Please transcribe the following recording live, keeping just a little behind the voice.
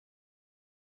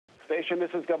station.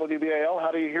 This is WBAL.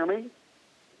 How do you hear me?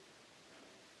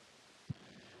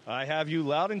 I have you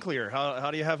loud and clear.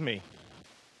 How do you have me?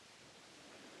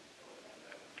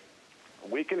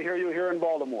 We can hear you here in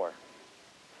Baltimore.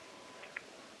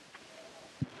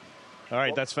 All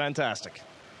right, that's fantastic.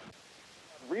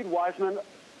 Reid Wiseman,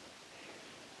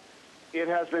 it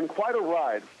has been quite a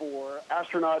ride for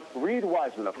astronaut Reid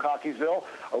Wiseman of Cockeysville,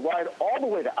 a ride all the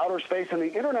way to outer space and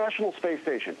the International Space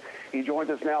Station. He joins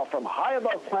us now from high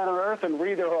above planet Earth. And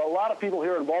Reid, there are a lot of people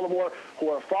here in Baltimore who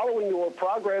are following your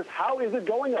progress. How is it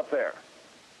going up there?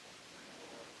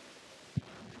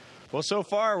 Well, so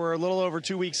far, we're a little over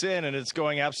 2 weeks in, and it's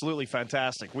going absolutely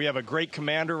fantastic. We have a great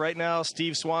commander right now,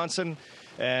 Steve Swanson,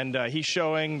 and he's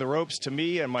showing the ropes to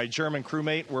me and my German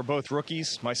crewmate. We're both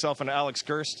rookies, myself and Alex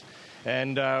Gerst,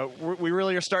 and we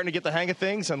really are starting to get the hang of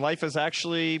things, and life is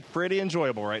actually pretty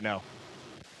enjoyable right now.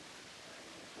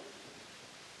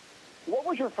 What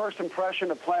was your first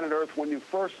impression of planet Earth when you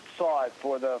first saw it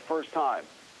for the first time?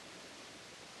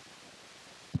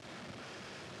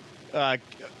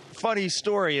 Funny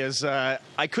story is I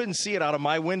couldn't see it out of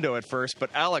my window at first,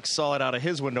 but Alex saw it out of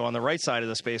his window on the right side of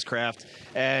the spacecraft,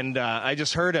 and I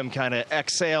just heard him kind of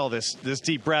exhale this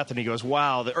deep breath, and he goes,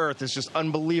 wow, the Earth is just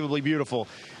unbelievably beautiful.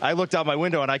 I looked out my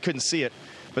window, and I couldn't see it.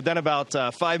 But then about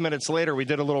 5 minutes later, we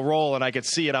did a little roll, and I could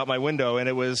see it out my window, and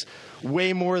it was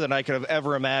way more than I could have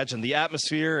ever imagined. The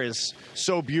atmosphere is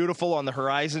so beautiful on the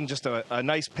horizon, just a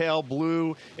nice pale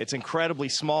blue. It's incredibly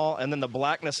small, and then the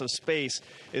blackness of space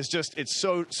is just, it's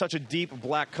such a deep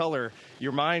black color,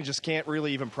 your mind just can't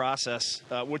really even process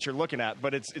what you're looking at,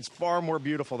 but it's far more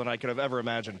beautiful than I could have ever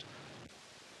imagined.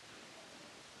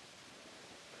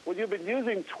 Well, you've been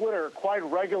using Twitter quite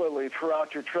regularly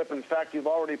throughout your trip. In fact, you've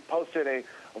already posted a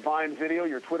Vine video.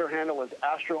 Your Twitter handle is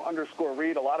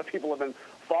Astro_Reid. A lot of people have been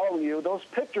following you. Those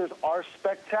pictures are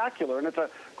spectacular, and it's a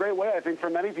great way, I think, for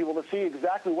many people to see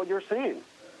exactly what you're seeing.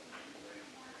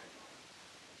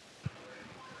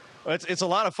 It's a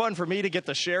lot of fun for me to get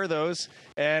to share those,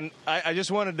 and I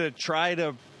just wanted to try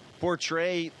to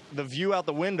portray the view out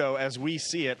the window as we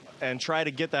see it and try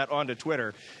to get that onto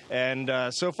Twitter.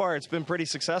 And so far, it's been pretty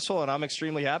successful, and I'm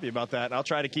extremely happy about that, and I'll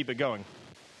try to keep it going.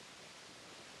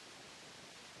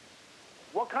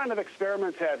 What kind of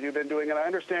experiments have you been doing? And I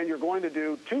understand you're going to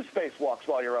do 2 spacewalks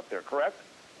while you're up there, correct?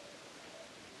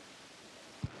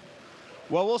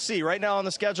 Well, we'll see. Right now on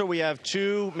the schedule, we have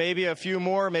 2, maybe a few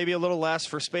more, maybe a little less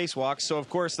for spacewalks. So, of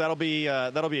course, that'll be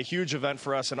a huge event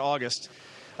for us in August.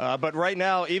 But right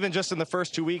now, even just in the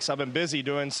first 2 weeks, I've been busy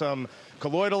doing some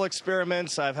colloidal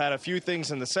experiments. I've had a few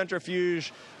things in the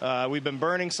centrifuge. We've been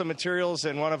burning some materials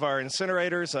in one of our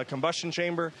incinerators, a combustion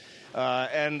chamber,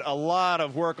 and a lot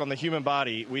of work on the human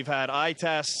body. We've had eye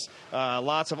tests,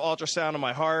 lots of ultrasound on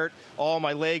my heart, all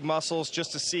my leg muscles,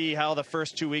 just to see how the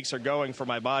first 2 weeks are going for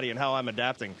my body and how I'm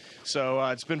adapting. So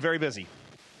it's been very busy.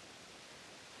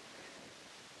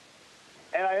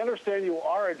 And I understand you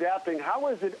are adapting. How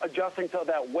is it adjusting to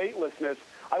that weightlessness?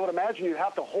 I would imagine you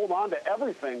have to hold on to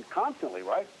everything constantly,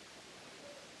 right?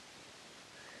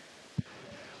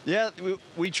 Yeah,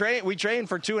 we train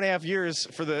for 2.5 years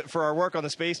for our work on the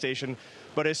space station.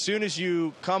 But as soon as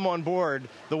you come on board,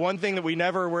 the one thing that we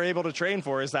never were able to train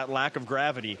for is that lack of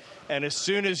gravity. And as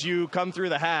soon as you come through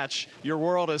the hatch, your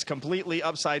world is completely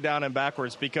upside down and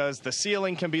backwards because the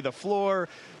ceiling can be the floor.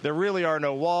 There really are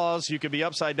no walls. You could be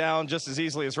upside down just as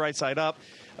easily as right side up.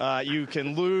 You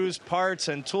can lose parts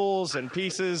and tools and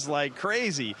pieces like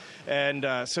crazy. And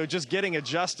so just getting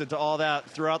adjusted to all that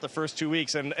throughout the first 2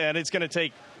 weeks, and it's going to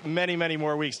take many, many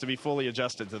more weeks to be fully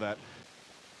adjusted to that.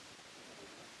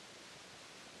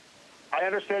 I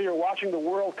understand you're watching the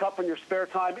World Cup in your spare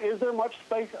time. Is there much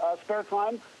spare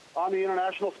time on the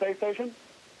International Space Station?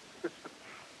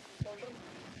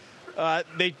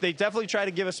 They definitely try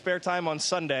to give us spare time on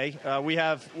Sunday. We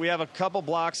have a couple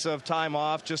blocks of time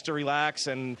off just to relax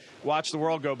and watch the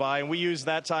world go by, and we used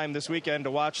that time this weekend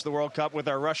to watch the World Cup with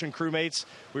our Russian crewmates.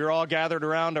 We were all gathered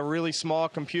around a really small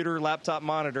computer laptop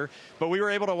monitor, but we were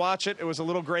able to watch it. It was a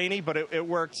little grainy, but it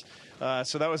worked.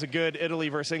 So that was a good Italy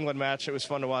versus England match. It was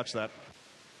fun to watch that.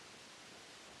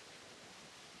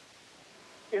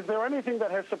 Is there anything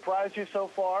that has surprised you so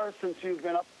far since you've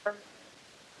been up there?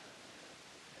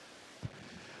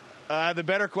 The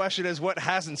better question is what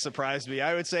hasn't surprised me.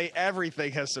 I would say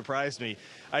everything has surprised me.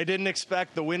 I didn't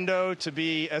expect the window to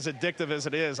be as addictive as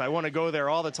it is. I want to go there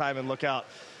all the time and look out.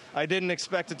 I didn't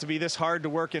expect it to be this hard to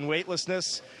work in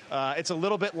weightlessness. It's a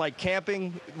little bit like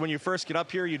camping. When you first get up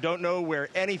here, you don't know where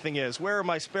anything is. Where are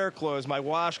my spare clothes, my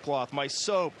washcloth, my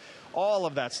soap, all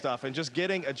of that stuff, and just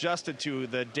getting adjusted to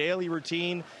the daily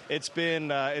routine. It's been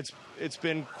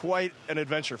quite an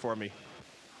adventure for me.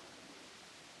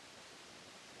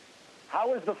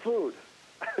 How is the food?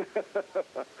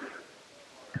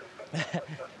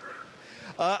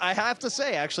 I have to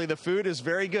say, actually, the food is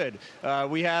very good.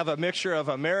 We have a mixture of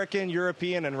American,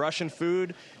 European, and Russian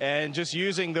food, and just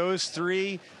using those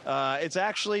three, it's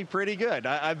actually pretty good.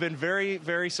 I've been very,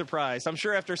 very surprised. I'm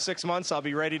sure after 6 months I'll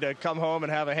be ready to come home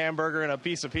and have a hamburger and a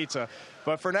piece of pizza.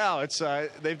 But for now,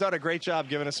 they've done a great job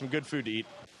giving us some good food to eat.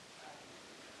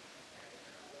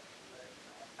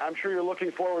 I'm sure you're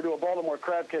looking forward to a Baltimore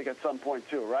crab cake at some point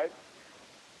too, right?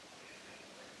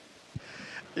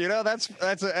 You know, that's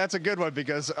a good one,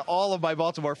 because all of my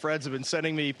Baltimore friends have been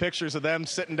sending me pictures of them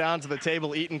sitting down to the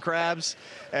table eating crabs,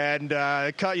 and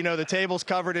the table's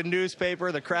covered in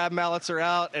newspaper, the crab mallets are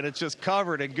out, and it's just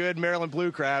covered in good Maryland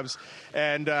blue crabs,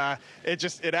 and it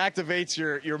activates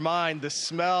your mind, the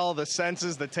smell, the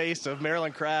senses, the taste of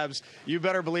Maryland crabs. You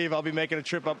better believe I'll be making a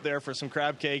trip up there for some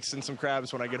crab cakes and some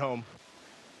crabs when I get home.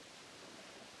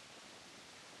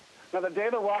 Now, the day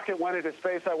the rocket went into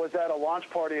space, I was at a launch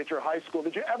party at your high school.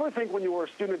 Did you ever think when you were a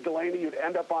student at Delaney you'd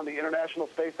end up on the International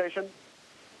Space Station?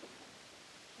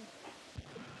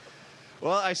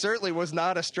 Well, I certainly was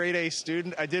not a straight-A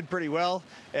student. I did pretty well,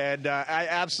 and I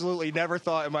absolutely never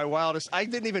thought in my wildest... I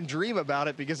didn't even dream about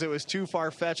it because it was too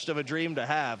far-fetched of a dream to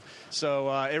have.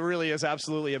 So it really is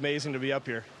absolutely amazing to be up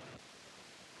here.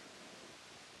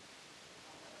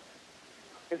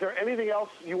 Is there anything else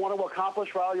you want to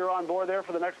accomplish while you're on board there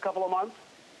for the next couple of months?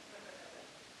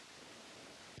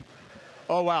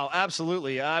 Oh, wow,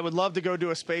 absolutely. I would love to go do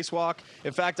a spacewalk.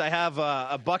 In fact, I have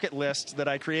a bucket list that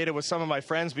I created with some of my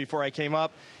friends before I came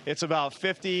up. It's about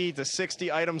 50 to 60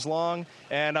 items long,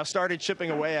 and I've started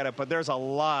chipping away at it, but there's a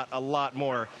lot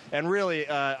more. And really,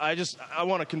 I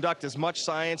want to conduct as much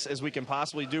science as we can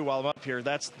possibly do while I'm up here.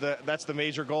 That's the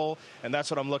major goal, and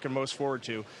that's what I'm looking most forward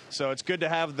to. So it's good to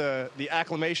have the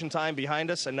acclimation time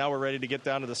behind us, and now we're ready to get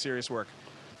down to the serious work.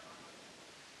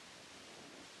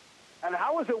 And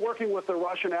how is it working with the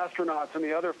Russian astronauts and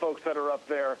the other folks that are up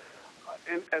there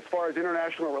as far as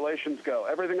international relations go?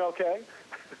 Everything okay?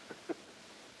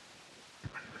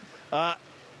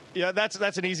 Yeah,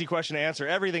 that's an easy question to answer.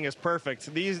 Everything is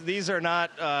perfect. These are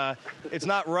not, it's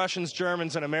not Russians,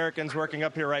 Germans, and Americans working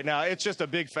up here right now. It's just a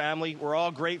big family. We're all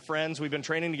great friends. We've been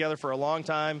training together for a long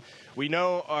time. We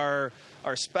know our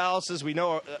spouses. We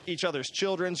know each other's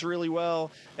children's really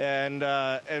well. And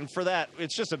for that,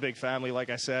 it's just a big family, like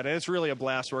I said. And it's really a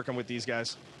blast working with these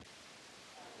guys.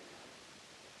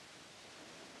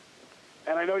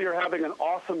 And I know you're having an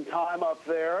awesome time up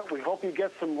there. We hope you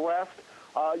get some rest.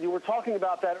 You were talking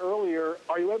about that earlier.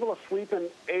 Are you able to sleep in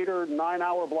 8 or 9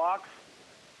 hour blocks?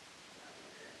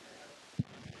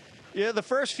 Yeah, the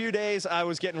first few days I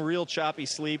was getting real choppy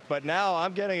sleep, but now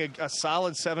I'm getting a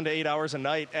solid 7 to 8 hours a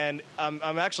night, and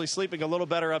I'm actually sleeping a little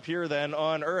better up here than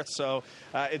on Earth. So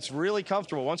it's really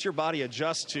comfortable. Once your body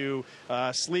adjusts to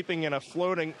sleeping in a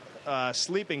floating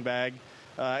sleeping bag,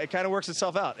 it kind of works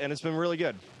itself out, and it's been really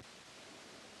good.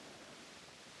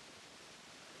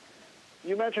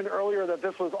 You mentioned earlier that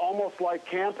this was almost like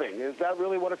camping. Is that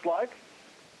really what it's like?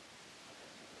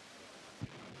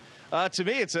 To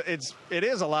me, it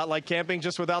is a lot like camping,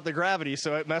 just without the gravity,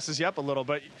 so it messes you up a little.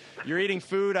 But you're eating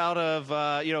food out of,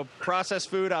 processed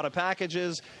food out of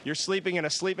packages. You're sleeping in a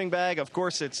sleeping bag. Of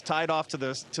course, it's tied off to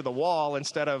the wall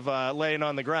instead of laying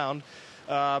on the ground.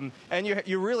 And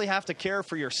you really have to care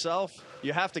for yourself.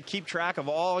 You have to keep track of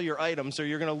all your items, or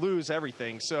you're going to lose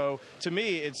everything. So to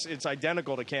me, it's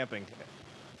identical to camping.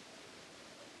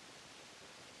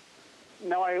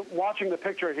 Now, I'm watching the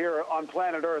picture here on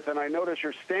planet Earth, and I notice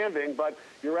you're standing, but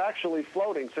you're actually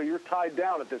floating, so you're tied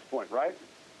down at this point, right?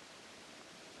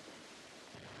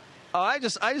 Oh, I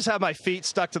just have my feet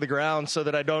stuck to the ground so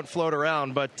that I don't float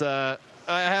around, but I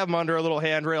have them under a little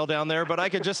handrail down there, but I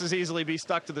could just as easily be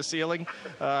stuck to the ceiling.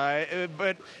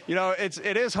 But,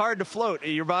 it is hard to float.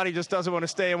 Your body just doesn't want to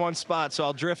stay in one spot, so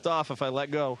I'll drift off if I let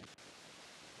go.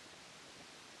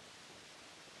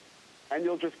 And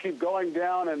you'll just keep going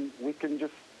down, and we can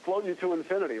just float you to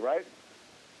infinity, right?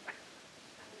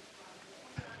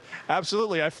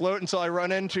 Absolutely. I float until I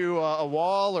run into a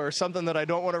wall or something that I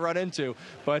don't want to run into.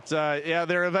 But,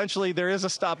 there is a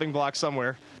stopping block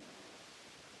somewhere.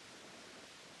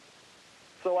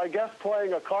 So I guess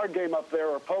playing a card game up there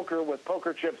or poker with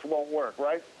poker chips won't work,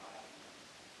 right?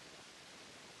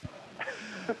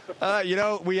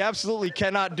 We absolutely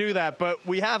cannot do that, but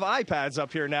we have iPads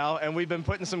up here now, and we've been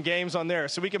putting some games on there.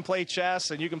 So we can play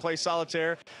chess, and you can play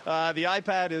solitaire. The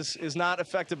iPad is not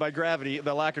affected by gravity,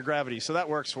 the lack of gravity, so that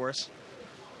works for us.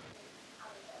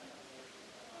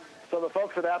 So the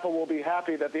folks at Apple will be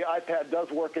happy that the iPad does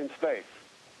work in space.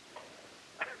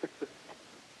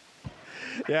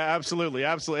 Yeah, absolutely,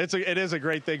 absolutely. It is a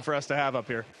great thing for us to have up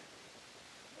here.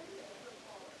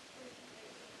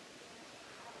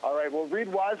 All right, well, Reid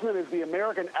Wiseman is the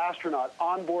American astronaut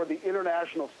on board the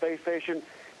International Space Station.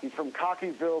 He's from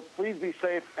Cockeysville. Please be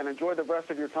safe and enjoy the rest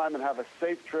of your time and have a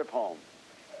safe trip home.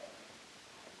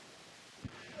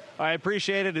 I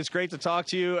appreciate it. It's great to talk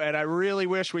to you, and I really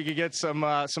wish we could get some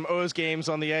O's games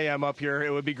on the AM up here.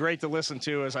 It would be great to listen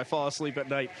to as I fall asleep at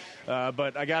night.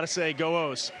 But I got to say, go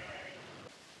O's.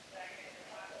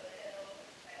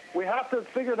 We have to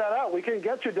figure that out. We can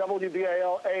get you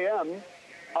WBAL AM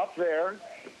up there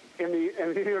in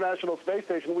the International Space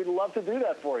Station. We'd love to do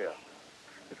that for you.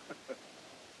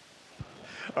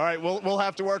 All right, we'll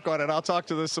have to work on it. I'll talk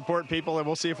to the support people, and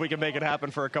we'll see if we can make it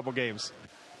happen for a couple games.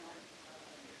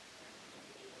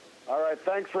 All right,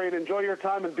 thanks, Reid. Enjoy your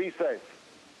time and be safe.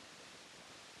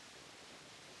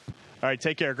 All right,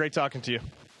 take care. Great talking to you.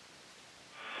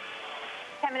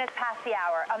 10 minutes past the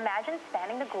hour. Imagine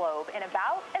spanning the globe in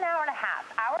about an hour and a half.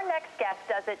 Our next guest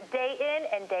does it day in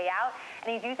and day out,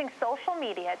 and he's using social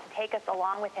media to take us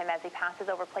along with him as he passes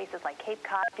over places like Cape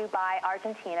Cod, Dubai,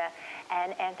 Argentina,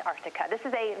 and Antarctica. This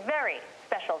is a very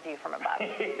special view from above.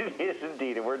 It is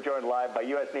indeed, and we're joined live by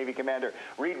U.S. Navy Commander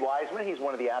Reid Wiseman. He's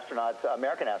one of the astronauts,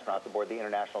 American astronauts aboard the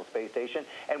International Space Station,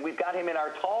 and we've got him in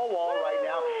our tall wall right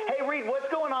now. Hey, Reid, what's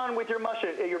going on with your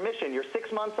mission? You're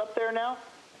 6 months up there now?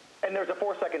 And there's a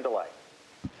 4-second delay.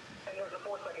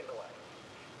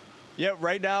 Yeah,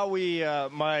 right now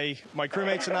my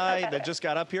crewmates and I that just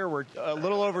got up here, we're a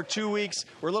little over 2 weeks.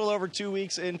 We're a little over 2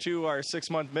 weeks into our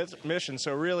 6-month mission.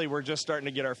 So really, we're just starting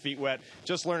to get our feet wet,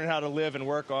 just learning how to live and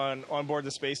work on board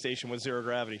the space station with zero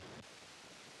gravity.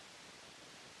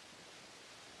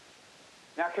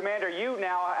 Now, Commander, you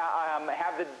now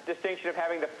have the distinction of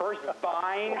having the first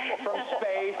vine from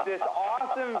space, this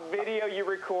awesome video you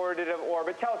recorded of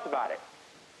orbit. Tell us about it.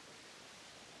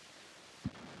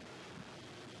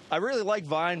 I really like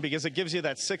Vine because it gives you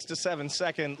that 6 to 7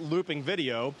 second looping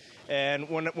video. And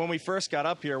when we first got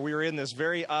up here, we were in this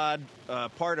very odd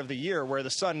part of the year where the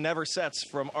sun never sets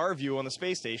from our view on the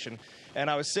space station. And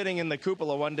I was sitting in the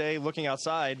cupola one day looking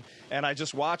outside, and I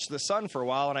just watched the sun for a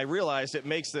while, and I realized it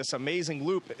makes this amazing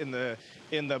loop in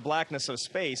the blackness of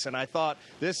space. And I thought,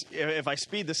 if I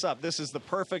speed this up, this is the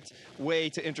perfect way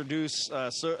to introduce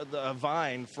the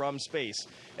Vine from space.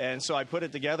 And so I put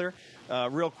it together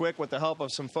real quick with the help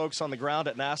of some folks on the ground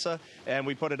at NASA, and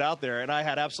we put it out there. And I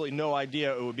had absolutely no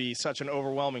idea it would be such an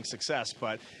overwhelming success,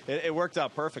 but it worked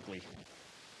out perfectly.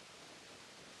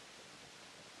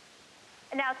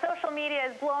 Now, social media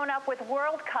is blown up with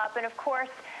World Cup, and of course,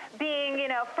 being,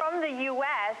 from the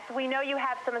U.S., we know you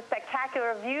have some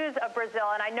spectacular views of Brazil,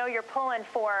 and I know you're pulling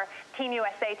for Team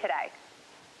USA today.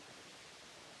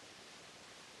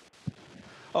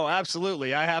 Oh,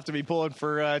 absolutely. I have to be pulling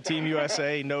for Team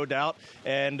USA, no doubt.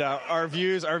 And our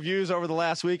views over the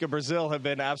last week of Brazil have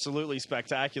been absolutely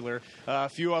spectacular. A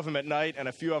few of them at night and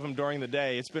a few of them during the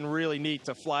day. It's been really neat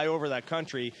to fly over that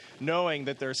country knowing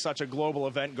that there's such a global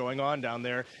event going on down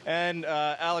there. And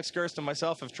Alex Gerst and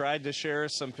myself have tried to share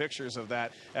some pictures of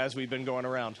that as we've been going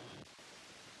around.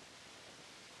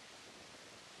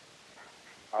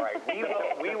 All right,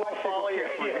 we will follow you.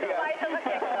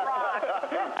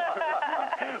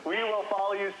 We will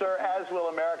follow you, sir, as will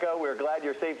America. We're glad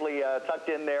you're safely tucked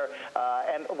in there,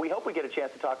 and we hope we get a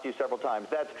chance to talk to you several times.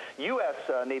 That's U.S.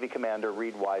 Navy Commander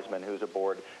Reid Wiseman, who's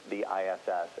aboard the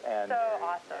ISS. And so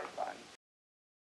awesome.